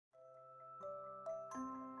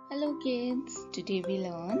Hello kids, today we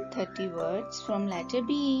learn 30 words from letter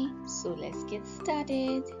B. So let's get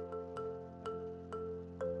started.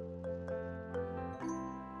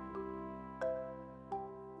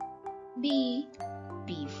 B.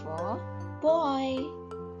 B for boy.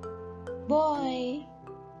 Boy.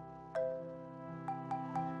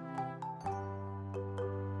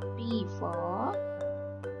 B for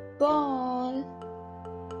ball.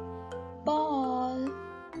 Ball.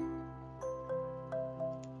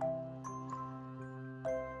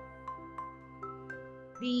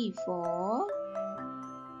 B for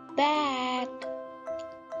bat.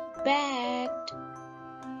 Bat.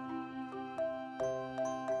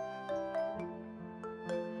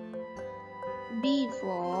 B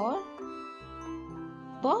for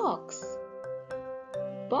box.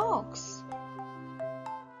 Box.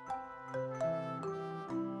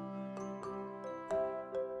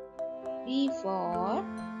 B for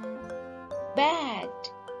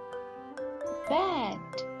bat. Bat.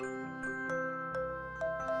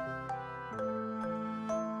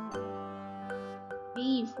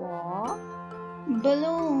 B for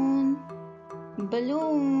balloon.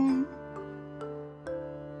 Balloon.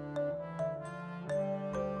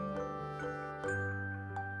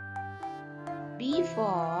 B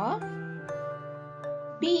for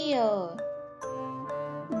beer.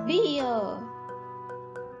 Beer.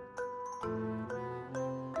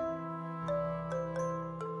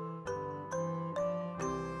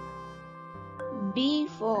 B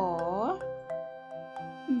for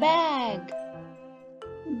bag.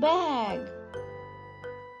 Bag.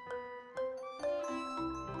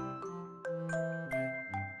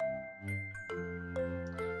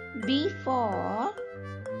 B for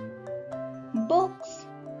books.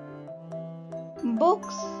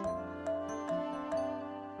 Books.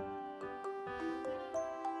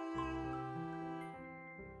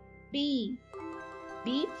 B.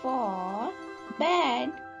 B for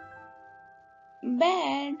bed.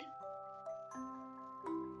 Bed.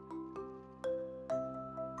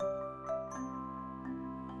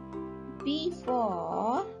 B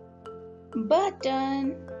for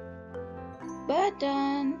button.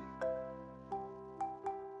 Button.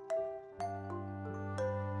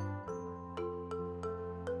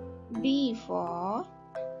 B for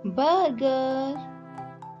burger.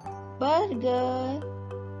 Burger.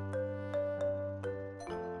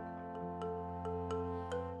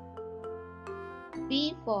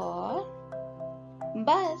 B for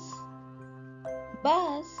bus.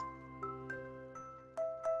 Bus.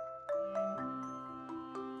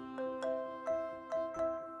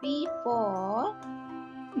 B for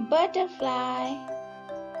butterfly.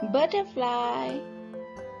 Butterfly.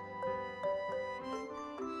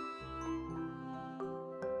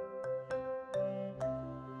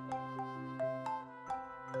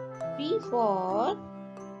 B for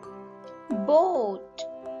boat.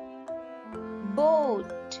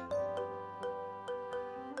 Boat.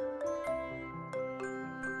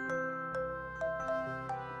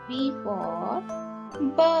 B for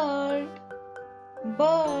bird.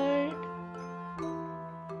 Bird.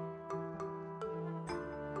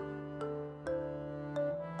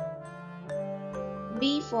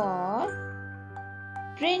 B for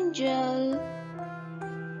Brinjal.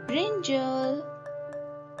 Brinjal.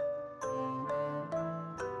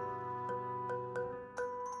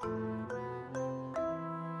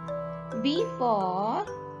 B for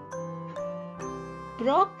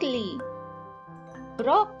broccoli.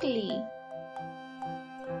 Broccoli.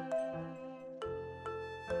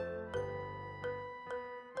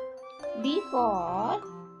 B for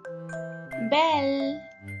bell.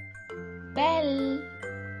 Bell.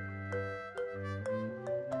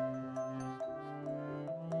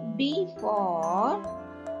 B for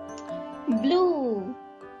blue.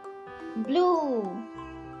 Blue.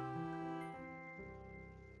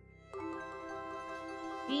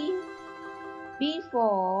 B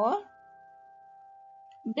for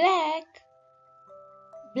black.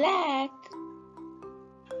 Black.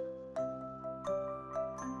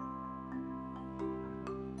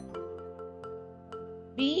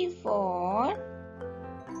 B for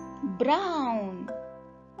brown.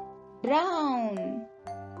 Brown.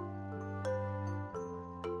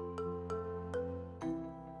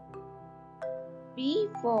 B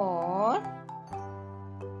for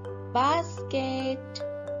basket.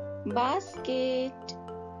 Basket.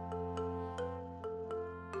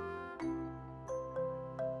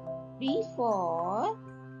 B for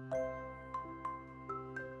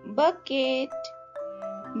bucket.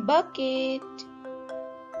 Bucket.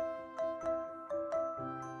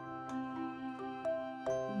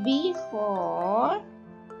 B for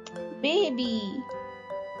baby.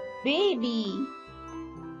 Baby.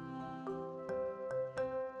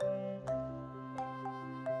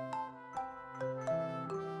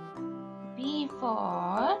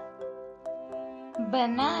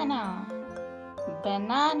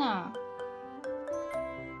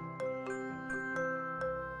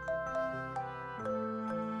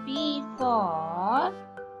 for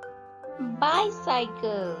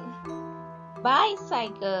bicycle.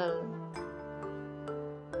 Bicycle.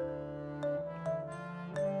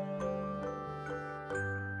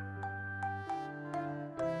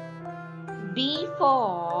 B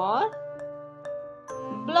for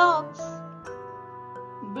blocks.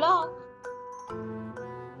 Block.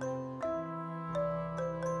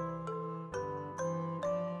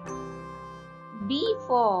 B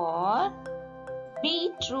for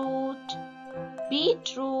beetroot.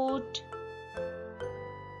 Beetroot.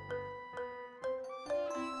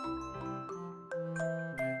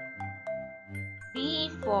 B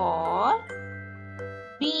for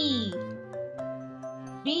bee.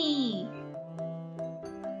 Bee.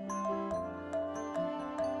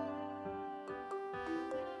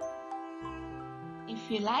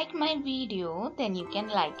 If you like my video, then you can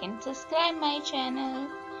like and subscribe my channel.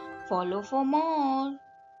 Follow for more.